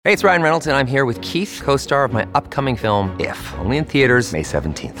Hey, it's Ryan Reynolds, and I'm here with Keith, co-star of my upcoming film, If, only in theaters May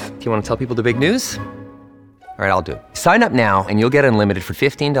 17th. Do you want to tell people the big news? All right, I'll do it. Sign up now and you'll get unlimited for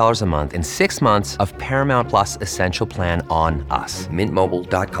 $15 a month and 6 months of Paramount Plus Essential Plan on us.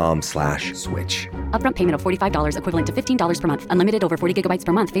 MintMobile.com/switch. Upfront payment of $45 equivalent to $15 per month. Unlimited over 40 gigabytes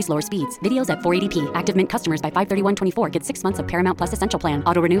per month. Face lower speeds. Videos at 480p. Active Mint customers by 531.24 get 6 months of Paramount Plus Essential Plan.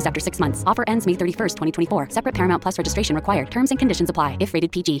 Auto renews after 6 months. Offer ends May 31st, 2024. Separate Paramount Plus registration required. Terms and conditions apply if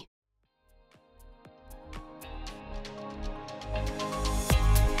rated PG.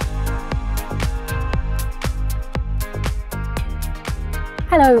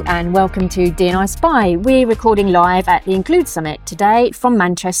 Hello and welcome to D&I Spy. We're recording live at the Include Summit today from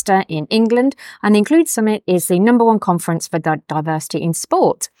Manchester in England, and the Include Summit is the #1 conference for diversity in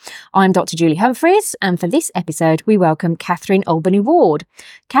sport. I'm Dr. Julie Humphreys, and for this episode we welcome Kathryn Albany-Ward.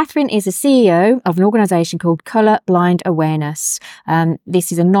 Kathryn is the CEO of an organisation called Colour Blind Awareness.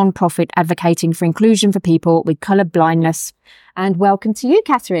 This is a non-profit advocating for inclusion for people with colour blindness. And welcome to you,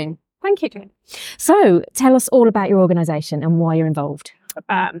 Kathryn. Thank you, Jane. So tell us all about your organisation and why you're involved.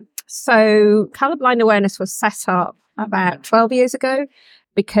 So Colourblind Awareness was set up about 12 years ago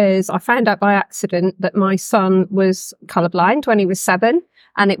because I found out by accident that my son was colourblind when he was 7.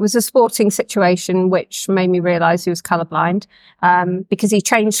 And it was a sporting situation which made me realise he was colourblind because he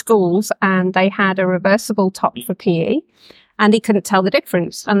changed schools and they had a reversible top for PE and he couldn't tell the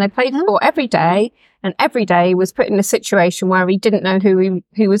difference. And they played sport every day, and every day was put in a situation where he didn't know who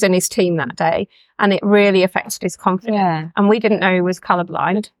was in his team that day. And it really affected his confidence. Yeah. And we didn't know he was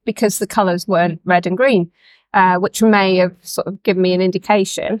colourblind because the colours weren't red and green, which may have sort of given me an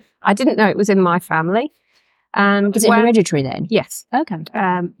indication. I didn't know it was in my family. And is it hereditary then? Yes. Okay.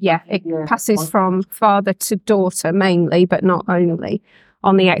 It passes from father to daughter mainly, but not only,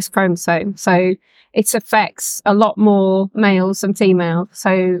 on the X chromosome. So it affects a lot more males than females.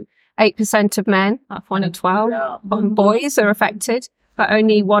 So 8% of men, like 1 in 12, boys are affected, but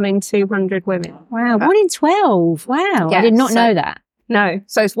only 1 in 200 women. Wow, 1 in 12. Wow, yeah, I did not know that. No,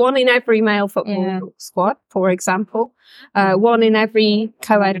 so it's 1 in every male football squad, for example, 1 in every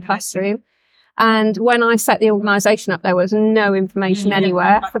co-ed classroom. And when I set the organisation up, there was no information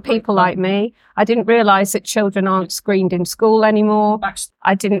anywhere for people like me. I didn't realise that children aren't screened in school anymore.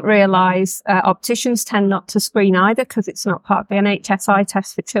 I didn't realise opticians tend not to screen either because it's not part of the NHS eye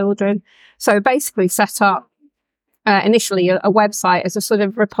test for children. So basically set up initially a website as a sort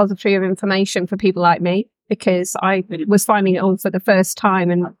of repository of information for people like me because I was finding it all for the first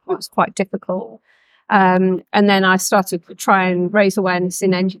time and it was quite difficult. And then I started to try and raise awareness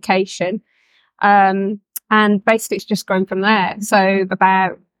in education. And basically it's just grown from there. So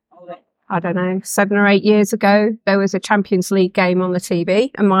about, 7 or 8 years ago, there was a Champions League game on the TV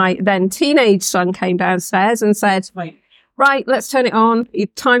and my then teenage son came downstairs and said, right, let's turn it on. He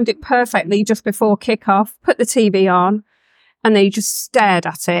timed it perfectly just before kick-off, put the TV on, and then he just stared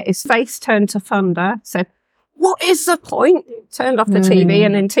at it. His face turned to thunder, said, what is the point? Turned off the TV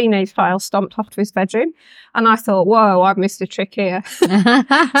and in teenage style stomped off to his bedroom. And I thought, whoa, I've missed a trick here.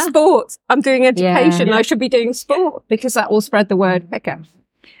 Sport. I'm doing education. Yeah. I should be doing sport because that will spread the word quicker.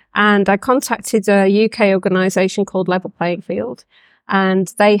 And I contacted a UK organisation called Level Playing Field,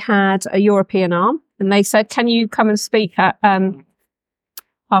 and they had a European arm. And they said, can you come and speak at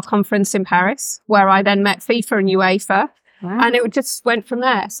our conference in Paris, where I then met FIFA and UEFA. Wow. And it just went from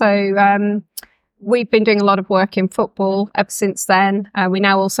there. So we've been doing a lot of work in football ever since then. We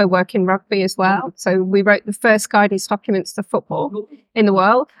now also work in rugby as well. So we wrote the first guidance documents to football in the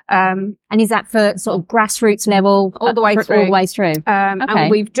world. And is that for sort of grassroots level? All the way through. All the way through. Okay. And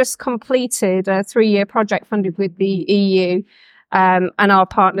we've just completed a 3-year project funded with the EU. And our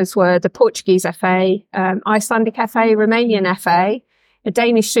partners were the Portuguese FA, Icelandic FA, Romanian FA, a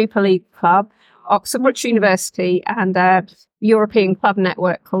Danish Super League club, Oxford University, and a European club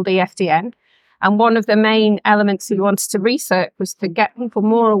network called EFDN. And one of the main elements we wanted to research was to get people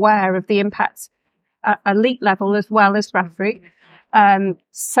more aware of the impacts at elite level as well as grassroots.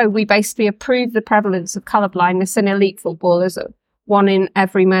 So we basically approved the prevalence of colour blindness in elite football as 1 in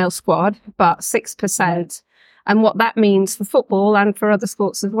every male squad, but 6%. And what that means for football and for other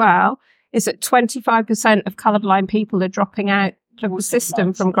sports as well is that 25% of colourblind people are dropping out of the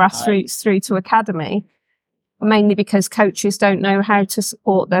system from grassroots through to academy, mainly because coaches don't know how to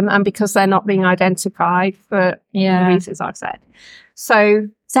support them and because they're not being identified for the reasons I've said. So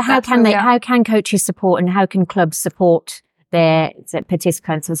how can coaches support and how can clubs support their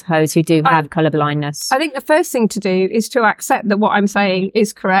participants, I suppose, who do have colour blindness? I think the first thing to do is to accept that what I'm saying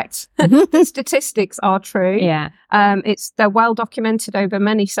is correct. The statistics are true. Yeah. They're well documented over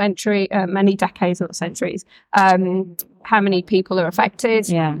many decades, not centuries, how many people are affected.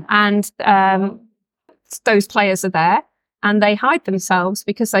 Yeah. And those players are there. And they hide themselves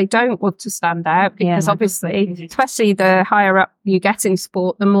because they don't want to stand out, because obviously, especially the higher up you get in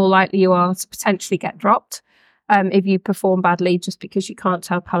sport, the more likely you are to potentially get dropped if you perform badly just because you can't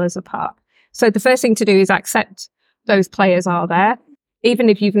tell colours apart. So the first thing to do is accept those players are there, even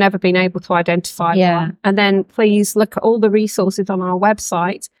if you've never been able to identify one. And then please look at all the resources on our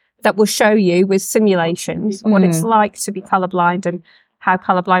website that will show you with simulations what it's like to be colourblind and how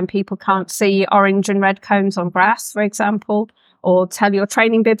colourblind people can't see orange and red cones on grass, for example, or tell your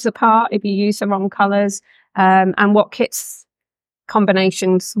training bibs apart if you use the wrong colours, and what kits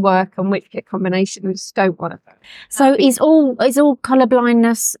combinations work and which kit combinations don't work. So is all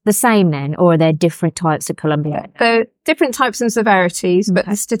colourblindness the same then, or are there different types of colourblindness? There are different types and severities, but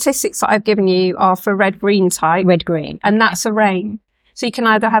the statistics that I've given you are for red-green type. Red-green. And that's a range. So you can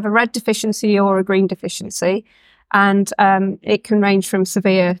either have a red deficiency or a green deficiency. And it can range from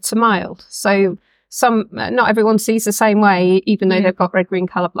severe to mild. So not everyone sees the same way, even though they've got red-green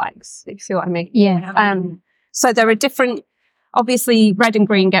colour blanks, if you see what I mean. Yeah. So there are different, obviously red and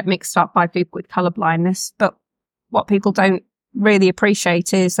green get mixed up by people with colour blindness, but what people don't really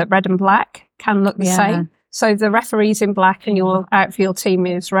appreciate is that red and black can look the same. So the referee's in black and your outfield team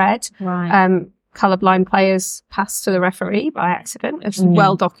is red. Right. Colourblind players pass to the referee by accident. It's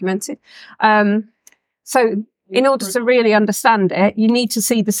well documented. So in order to really understand it, you need to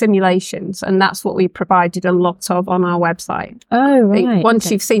see the simulations, and that's what we provided a lot of on our website. Oh, right.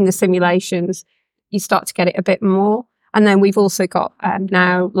 Once you've seen the simulations, you start to get it a bit more. And then we've also got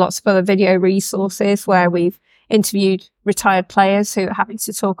now lots of other video resources where we've interviewed retired players who are happy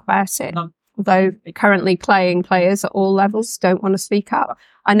to talk about it, although currently playing players at all levels don't want to speak up.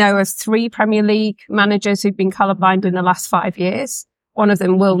 I know of 3 Premier League managers who've been colourblind in the last 5 years. One of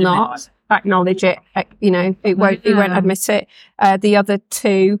them will not acknowledge it, it won't admit it. The other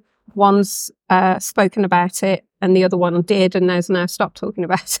 2, one's spoken about it and the other one did and has now stopped talking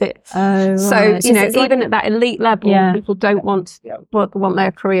about it. Oh, right. So, even at that elite level, people don't want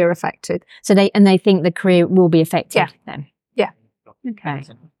their career affected. So they think the career will be affected then? Yeah. Okay.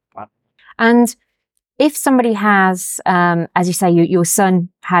 And if somebody has, as you say, your son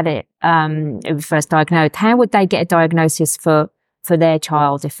had it, it was first diagnosed, how would they get a diagnosis for their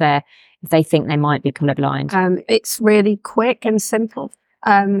child if they think they might be colourblind? It's really quick and simple.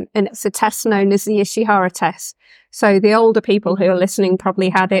 And it's a test known as the Ishihara test. So the older people who are listening probably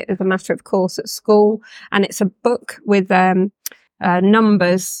had it as a matter of course at school. And it's a book with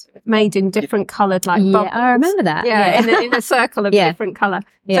numbers made in different coloured bubbles. I remember that. In a circle of different colour.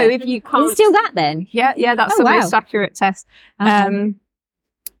 Yeah. So if you can't... Is it still that then? Yeah, that's the most accurate test.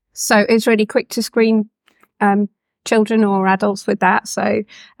 So it's really quick to screen children or adults with that. So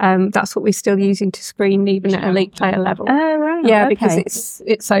that's what we're still using to screen even at elite player level. Oh, right. Yeah, okay. Because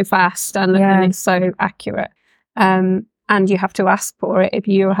it's so fast and it's so accurate. And you have to ask for it if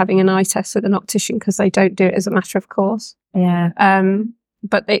you're having an eye test with an optician because they don't do it as a matter of course. Yeah.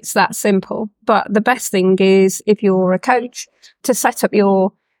 But it's that simple. But the best thing is if you're a coach to set up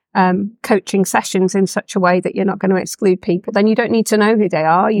your coaching sessions in such a way that you're not going to exclude people, then you don't need to know who they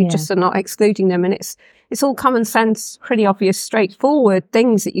are. You just are not excluding them. And it's all common sense, pretty obvious, straightforward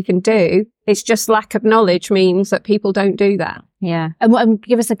things that you can do. It's just lack of knowledge means that people don't do that. Yeah. And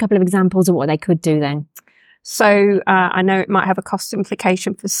give us a couple of examples of what they could do then. So I know it might have a cost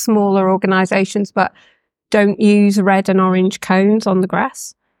implication for smaller organisations, but don't use red and orange cones on the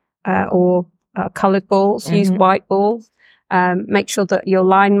grass or coloured balls. Use white balls. Make sure that your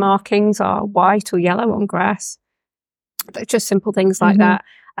line markings are white or yellow on grass. They're just simple things like that.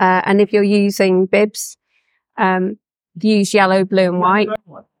 And if you're using bibs, use yellow, blue and white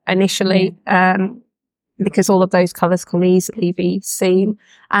initially, because all of those colours can easily be seen.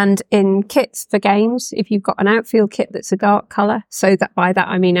 And in kits for games, if you've got an outfield kit that's a dark colour, so that by that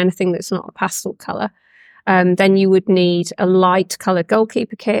I mean anything that's not a pastel colour, then you would need a light coloured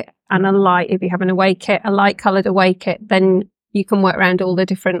goalkeeper kit and if you have an away kit, a light coloured away kit, then you can work around all the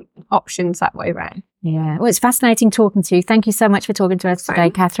different options that way around. Yeah. Well, it's fascinating talking to you. Thank you so much for talking to us today,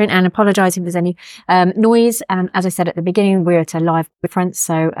 Kathryn, and apologise if there's any noise. As I said at the beginning, we're at a live conference,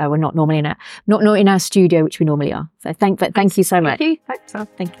 so we're not normally not in our studio, which we normally are. So thank you so much. Thank you.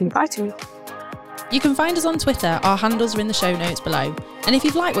 Thank you. Bye to you. You can find us on Twitter. Our handles are in the show notes below. And if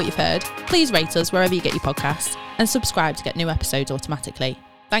you've liked what you've heard, please rate us wherever you get your podcasts and subscribe to get new episodes automatically.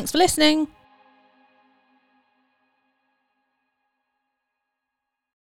 Thanks for listening.